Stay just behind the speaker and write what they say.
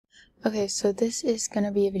Okay, so this is going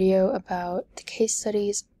to be a video about the case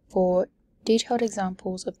studies for detailed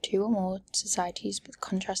examples of two or more societies with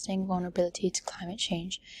contrasting vulnerability to climate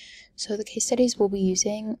change. So the case studies we'll be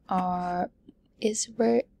using are the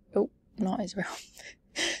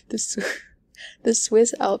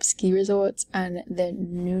Swiss Alps ski resorts and the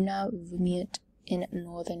Nunavummiut in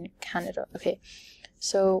northern Canada. Okay,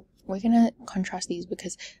 so we're going to contrast these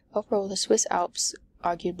because overall the Swiss Alps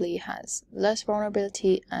arguably has less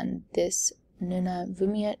vulnerability, and this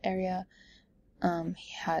Nunavummiut area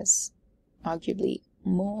has arguably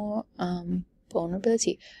more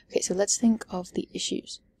vulnerability. Okay, so let's think of the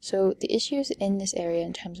issues. So the issues in this area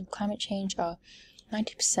in terms of climate change are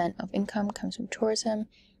 90% of income comes from tourism.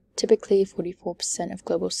 Typically 44% of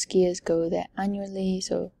global skiers go there annually,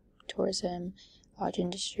 so tourism, large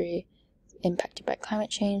industry, impacted by climate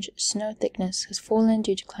change. Snow thickness has fallen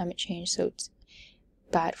due to climate change, so it's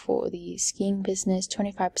bad for the skiing business.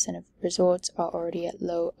 25% of resorts are already at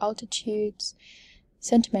low altitudes.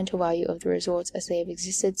 Sentimental value of the resorts as they have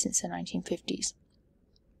existed since the 1950s.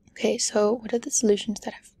 Okay, so what are the solutions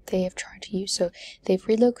that they have tried to use? So they've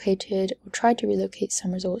relocated or tried to relocate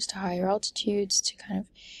some resorts to higher altitudes to kind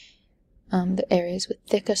of the areas with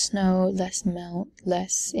thicker snow, less melt,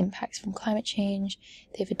 less impacts from climate change.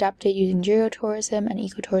 They've adapted using geotourism and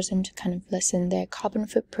ecotourism to kind of lessen their carbon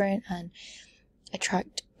footprint and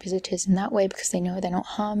attract visitors in that way because they know they're not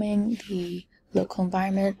harming the local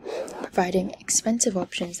environment, providing expensive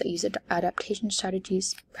options that use adaptation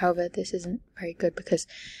strategies. However, this isn't very good because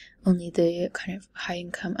only the kind of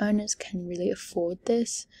high-income earners can really afford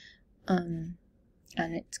this, and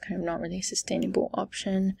it's kind of not really a sustainable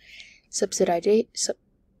option. Subsidization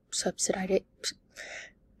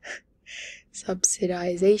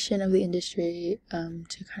of the industry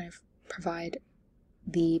to kind of provide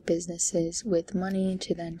the businesses with money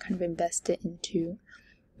to then kind of invest it into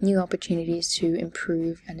new opportunities to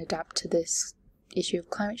improve and adapt to this issue of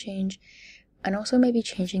climate change, and also maybe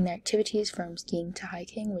changing their activities from skiing to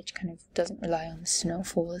hiking, which kind of doesn't rely on the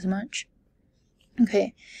snowfall as much.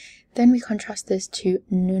 Okay, then we contrast this to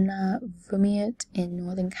Nunavummiut in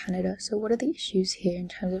northern Canada. So what are the issues here in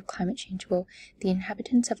terms of climate change? Well, the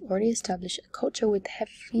inhabitants have already established a culture with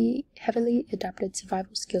heavily adapted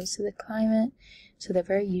survival skills to the climate, so they're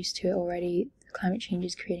very used to it already. Climate change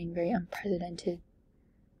is creating a very unprecedented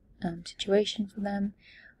situation for them.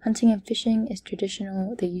 Hunting and fishing is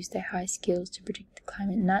traditional. They use their high skills to predict the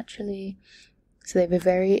climate naturally. So they have a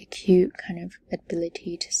very acute kind of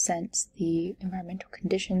ability to sense the environmental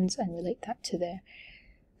conditions and relate that to their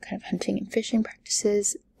kind of hunting and fishing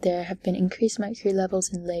practices. There have been increased mercury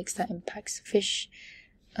levels in lakes that impacts fish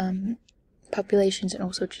populations and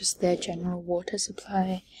also just their general water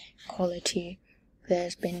supply quality.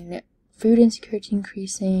 There's been food insecurity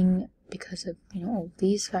increasing because of all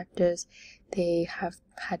these factors. They have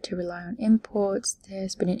had to rely on imports.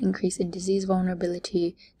 There's been an increase in disease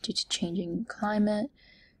vulnerability due to changing climate.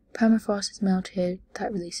 Permafrost has melted,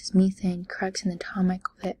 that releases methane. Cracks in the tarmac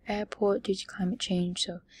of their airport due to climate change,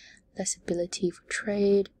 so less ability for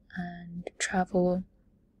trade and travel.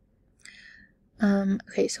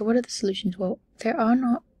 Okay, so what are the solutions? Well, there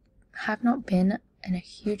have not been a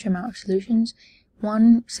huge amount of solutions.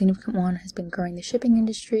 One significant one has been growing the shipping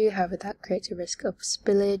industry. However, that creates a risk of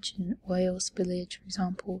spillage and oil spillage, for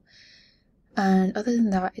example. And other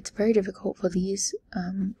than that, it's very difficult for these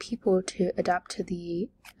people to adapt to the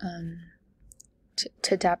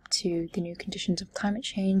new conditions of climate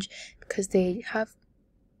change because they have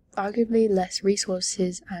arguably less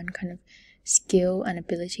resources and kind of skill and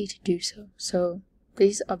ability to do so. So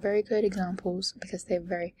these are very good examples because they're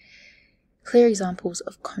very clear examples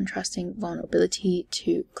of contrasting vulnerability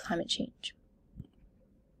to climate change.